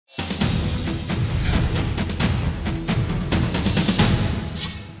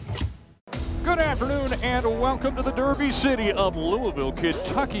Good afternoon and welcome to the Derby City of Louisville,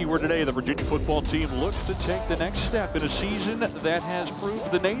 Kentucky, where today the Virginia football team looks to take the next step in a season that has proved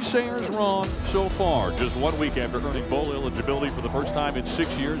the naysayers wrong so far. Just 1 week after earning bowl eligibility for the first time in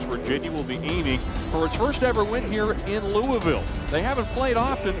 6 years, Virginia will be aiming for its first ever win here in Louisville. They haven't played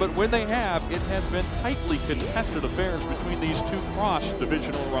often, but when they have, it has been tightly contested affairs between these two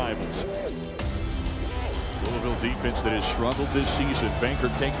cross-divisional rivals. Louisville defense that has struggled this season. Banker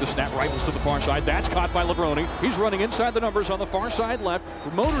takes the snap, rifles to the far side. That's caught by Lebroni. He's running inside the numbers on the far side left.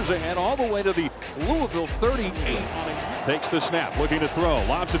 Motors ahead all the way to the Louisville 38. Takes the snap, looking to throw.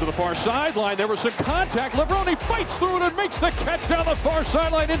 Lobs it to the far sideline. There was some contact. Lebroni fights through it and makes the catch down the far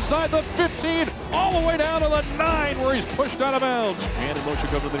sideline inside the 15, all the way down to the 9 where he's pushed out of bounds. And in motion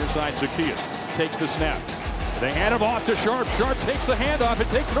comes to the near side. Zacchaeus takes the snap. They hand him off to Sharp. Sharp takes the handoff and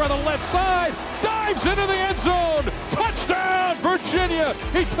takes it around the left side. Dives into the end zone. Touchdown, Virginia.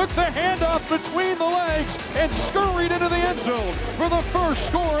 He took the handoff between the legs and scurried into the end zone for the first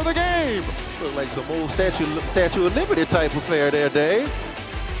score of the game. Look like some old Statue of Liberty type of player there, Dave.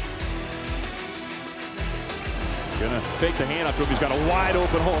 Gonna fake the handoff to him. He's got a wide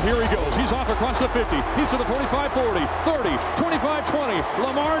open hole. Here he goes. He's off across the 50. He's to the 45-40, 30, 25-20.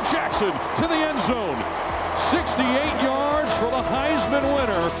 Lamar Jackson to the end zone. 68 yards for the Heisman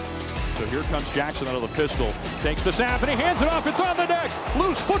winner. So here comes Jackson out of the pistol. Takes the snap and he hands it off. It's on the deck.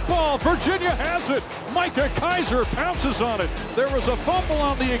 Loose football. Virginia has it. Micah Kaiser pounces on it. There was a fumble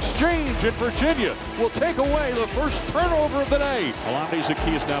on the exchange, and Virginia will take away the first turnover of the day. Alani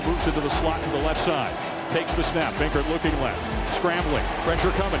Zacchaeus now moves into the slot to the left side. Takes the snap. Bankert looking left. Scrambling.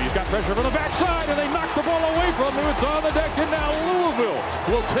 Pressure coming. He's got pressure from the backside, and they knock the ball away from him. It's on the deck, and now Louisville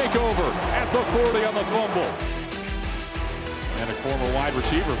will take over at the 40 on the fumble. And a former wide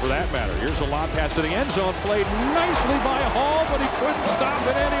receiver, for that matter. Here's a lob pass to the end zone. Played nicely by Hall, but he couldn't stop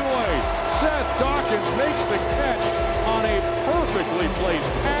it anyway. Seth Dawkins makes the catch on a perfectly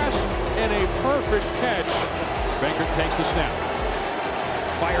placed pass and a perfect catch. Bankert takes the snap.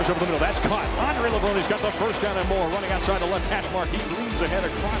 Fires over the middle. That's caught. Andre Lebroni's got the first down and more. Running outside the left hash mark. He leads ahead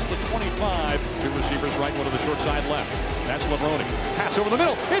across the 25. Two receivers right, one to the short side left. That's Lebroni. Pass over the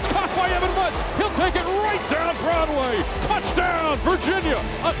middle. It's caught by Evan Butts. He'll take it right down Broadway. Touchdown, Virginia.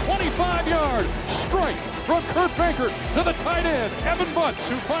 A 25-yard strike from Kurt Bankert to the tight end, Evan Butts,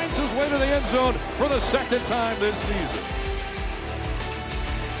 who finds his way to the end zone for the second time this season.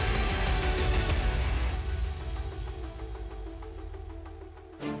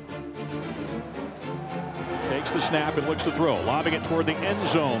 Takes the snap and looks to throw, lobbing it toward the end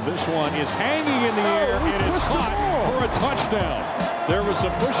zone. This one is hanging in the air and it's caught for a touchdown. There was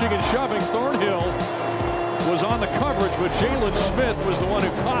some pushing and shoving. Thornhill was on the coverage, but Jalen Smith was the one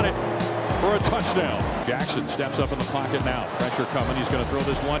who caught it for a touchdown. Jackson steps up in the pocket now. Pressure coming. He's going to throw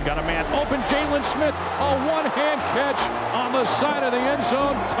this one. Got a man open. Jalen Smith, a one-hand catch on the side of the end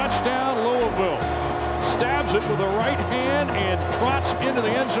zone. Touchdown, Louisville. Stabs it with the right hand and trots into the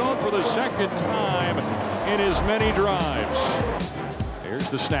end zone for the second time in his many drives. Here's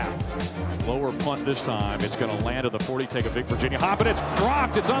the snap. Lower punt this time. It's going to land at the 40. Take a big Virginia hop, and it's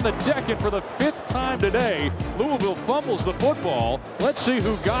dropped. It's on the deck, and for the 5th time today, Louisville fumbles the football. Let's see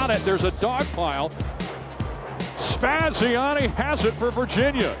who got it. There's a dog pile. Spaziani has it for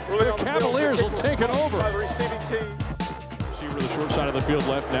Virginia. The Cavaliers will take it over. Receiver to the short side of the field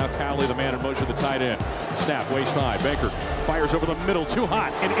left. Now Cowley, the man in motion, the tight end. Snap, waist high. Bankert fires over the middle, too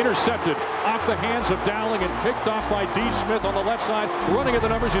hot, and intercepted off the hands of Dowling and picked off by D. Smith on the left side. Running at the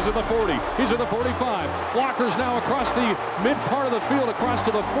numbers, he's at the 40. He's at the 45. Blockers now across the mid part of the field, across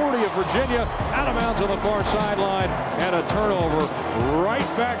to the 40 of Virginia. Out of bounds on the far sideline, and a turnover right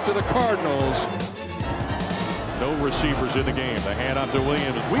back to the Cardinals. No receivers in the game. The handoff to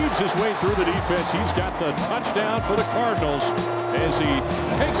Williams. Weaves his way through the defense. He's got the touchdown for the Cardinals as he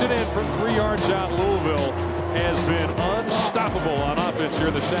takes it in from 3 yards out. Louisville has been unstoppable on offense here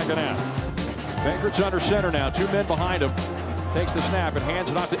in the second half. Bankert's under center now. 2 men behind him. Takes the snap and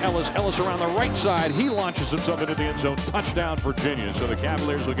hands it off to Ellis. Ellis around the right side. He launches himself into the end zone. Touchdown, Virginia. So the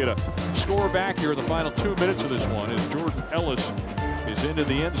Cavaliers will get a score back here in the final 2 minutes of this one as Jordan Ellis is into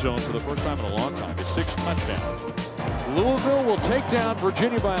the end zone for the first time in a long time. His 6th touchdown. Louisville will take down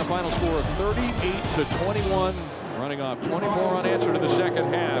Virginia by a final score of 38-21, running off 24 unanswered in the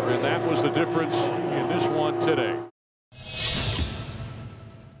second half, and that was the difference in this one today.